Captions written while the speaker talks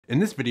In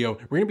this video,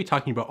 we're going to be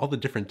talking about all the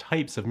different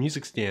types of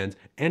music stands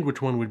and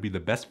which one would be the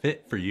best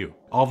fit for you.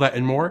 All that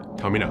and more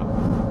coming up.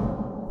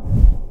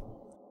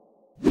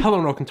 Hello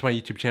and welcome to my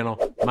YouTube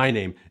channel. My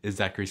name is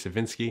Zachary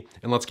Savinsky,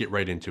 and let's get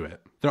right into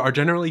it. There are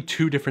generally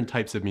two different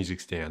types of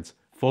music stands,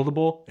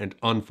 foldable and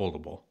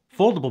unfoldable.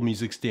 Foldable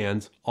music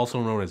stands,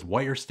 also known as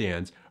wire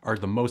stands, are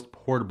the most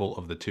portable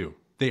of the two.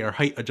 They are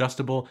height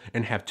adjustable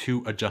and have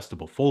two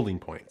adjustable folding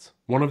points.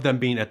 One of them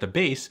being at the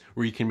base,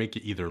 where you can make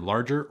it either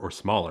larger or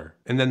smaller,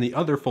 and then the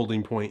other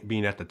folding point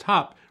being at the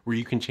top, where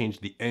you can change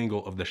the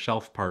angle of the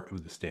shelf part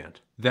of the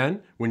stand.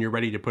 Then, when you're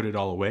ready to put it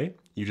all away,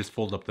 you just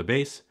fold up the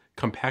base,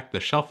 compact the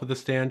shelf of the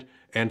stand,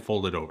 and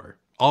fold it over.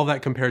 All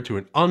that compared to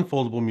an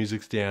unfoldable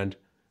music stand,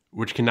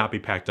 which cannot be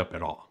packed up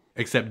at all.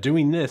 Except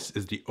doing this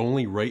is the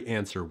only right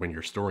answer when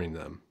you're storing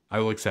them. I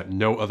will accept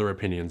no other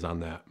opinions on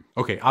that.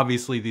 Okay,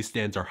 obviously these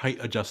stands are height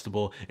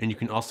adjustable, and you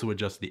can also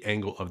adjust the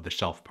angle of the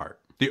shelf part.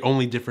 The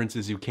only difference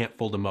is you can't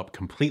fold them up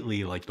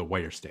completely like the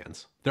wire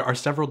stands. There are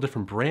several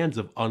different brands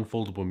of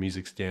unfoldable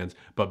music stands,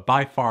 but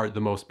by far the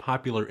most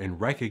popular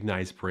and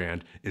recognized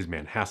brand is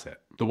Manhasset.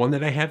 The one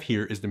that I have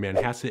here is the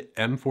Manhasset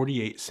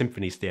M48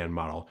 Symphony stand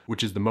model,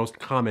 which is the most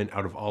common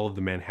out of all of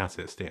the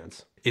Manhasset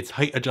stands. Its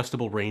height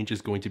adjustable range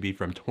is going to be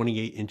from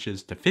 28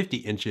 inches to 50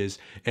 inches,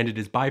 and it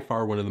is by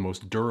far one of the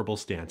most durable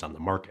stands on the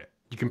market.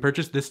 You can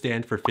purchase this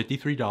stand for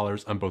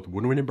 $53 on both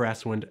Woodwind and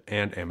Brasswind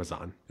and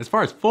Amazon. As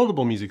far as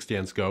foldable music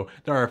stands go,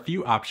 there are a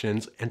few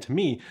options, and to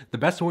me, the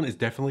best one is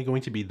definitely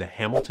going to be the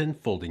Hamilton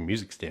folding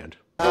music stand.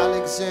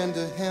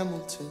 Alexander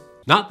Hamilton.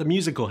 Not the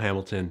musical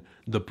Hamilton,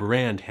 the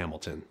brand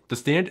Hamilton. The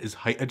stand is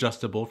height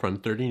adjustable from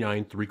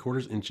 39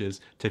 3/4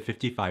 inches to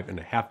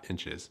 55.5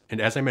 inches.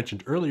 And as I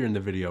mentioned earlier in the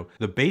video,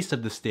 the base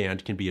of the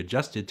stand can be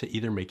adjusted to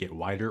either make it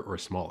wider or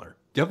smaller.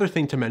 The other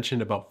thing to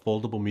mention about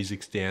foldable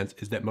music stands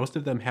is that most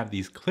of them have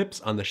these clips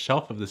on the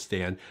shelf of the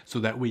stand, so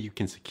that way you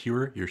can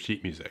secure your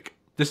sheet music.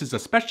 This is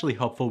especially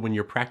helpful when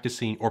you're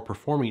practicing or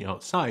performing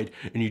outside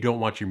and you don't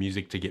want your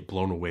music to get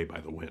blown away by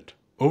the wind.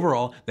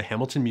 Overall, the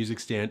Hamilton music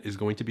stand is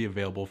going to be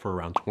available for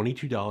around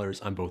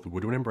 $22 on both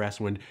Woodwind and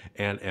Brasswind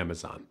and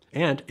Amazon.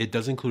 And it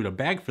does include a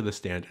bag for the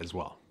stand as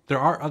well. There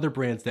are other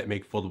brands that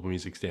make foldable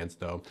music stands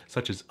though,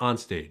 such as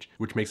Onstage,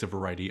 which makes a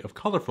variety of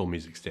colorful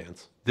music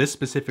stands. This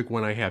specific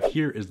one I have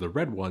here is the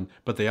red one,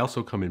 but they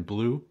also come in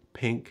blue,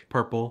 pink,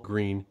 purple,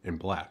 green, and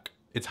black.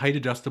 It's height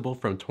adjustable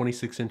from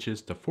 26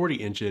 inches to 40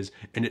 inches,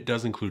 and it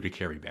does include a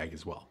carry bag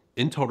as well.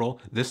 In total,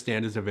 this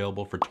stand is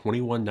available for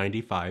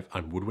 $21.95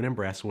 on Woodwind and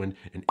Brasswind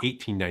and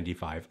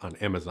 $18.95 on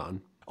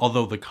Amazon.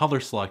 Although the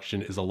color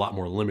selection is a lot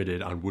more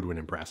limited on Woodwind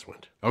and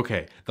Brasswind.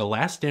 Okay, the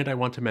last stand I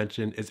want to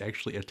mention is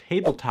actually a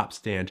tabletop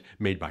stand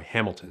made by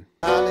Hamilton.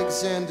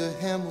 Alexander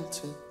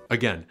Hamilton.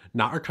 Again,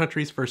 not our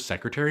country's first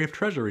Secretary of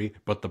Treasury,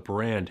 but the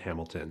brand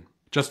Hamilton.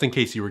 Just in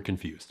case you were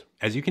confused.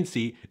 As you can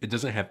see, it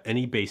doesn't have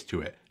any base to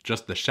it,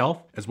 just the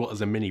shelf as well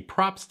as a mini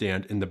prop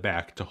stand in the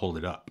back to hold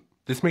it up.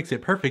 This makes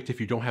it perfect if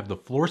you don't have the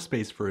floor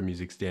space for a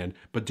music stand,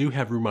 but do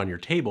have room on your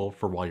table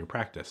for while you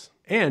practice.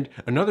 And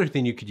another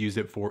thing you could use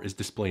it for is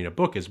displaying a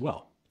book as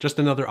well. Just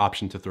another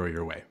option to throw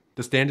your way.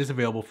 The stand is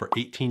available for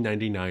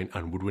 $18.99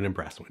 on Woodwind and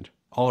Brasswind.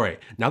 Alright,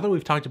 now that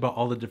we've talked about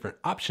all the different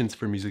options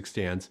for music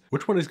stands,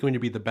 which one is going to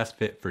be the best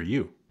fit for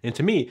you? And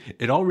to me,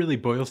 it all really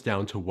boils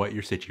down to what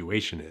your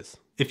situation is.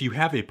 If you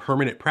have a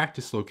permanent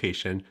practice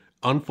location,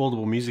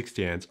 unfoldable music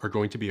stands are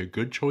going to be a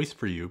good choice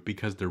for you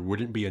because there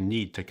wouldn't be a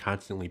need to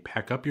constantly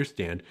pack up your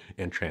stand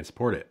and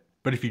transport it.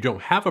 But if you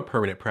don't have a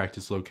permanent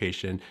practice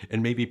location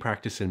and maybe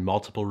practice in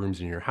multiple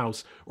rooms in your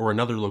house or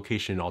another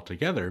location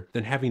altogether,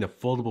 then having a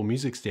foldable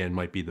music stand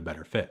might be the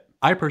better fit.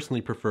 I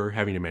personally prefer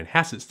having a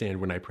Manhasset stand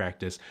when I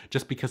practice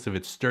just because of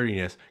its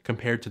sturdiness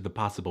compared to the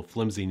possible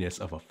flimsiness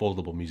of a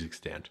foldable music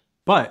stand.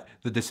 But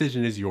the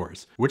decision is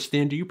yours. Which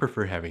stand do you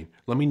prefer having?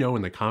 Let me know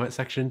in the comment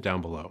section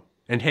down below.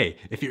 And hey,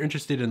 if you're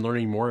interested in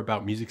learning more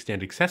about music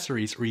stand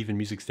accessories or even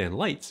music stand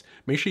lights,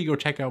 make sure you go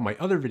check out my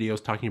other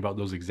videos talking about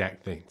those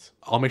exact things.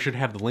 I'll make sure to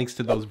have the links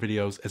to those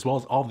videos as well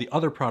as all of the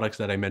other products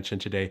that I mentioned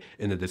today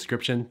in the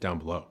description down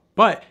below.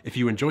 But if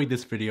you enjoyed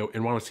this video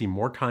and want to see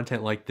more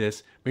content like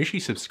this, make sure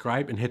you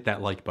subscribe and hit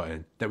that like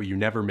button. That way you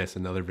never miss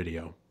another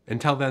video.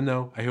 Until then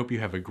though, I hope you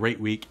have a great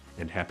week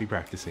and happy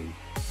practicing.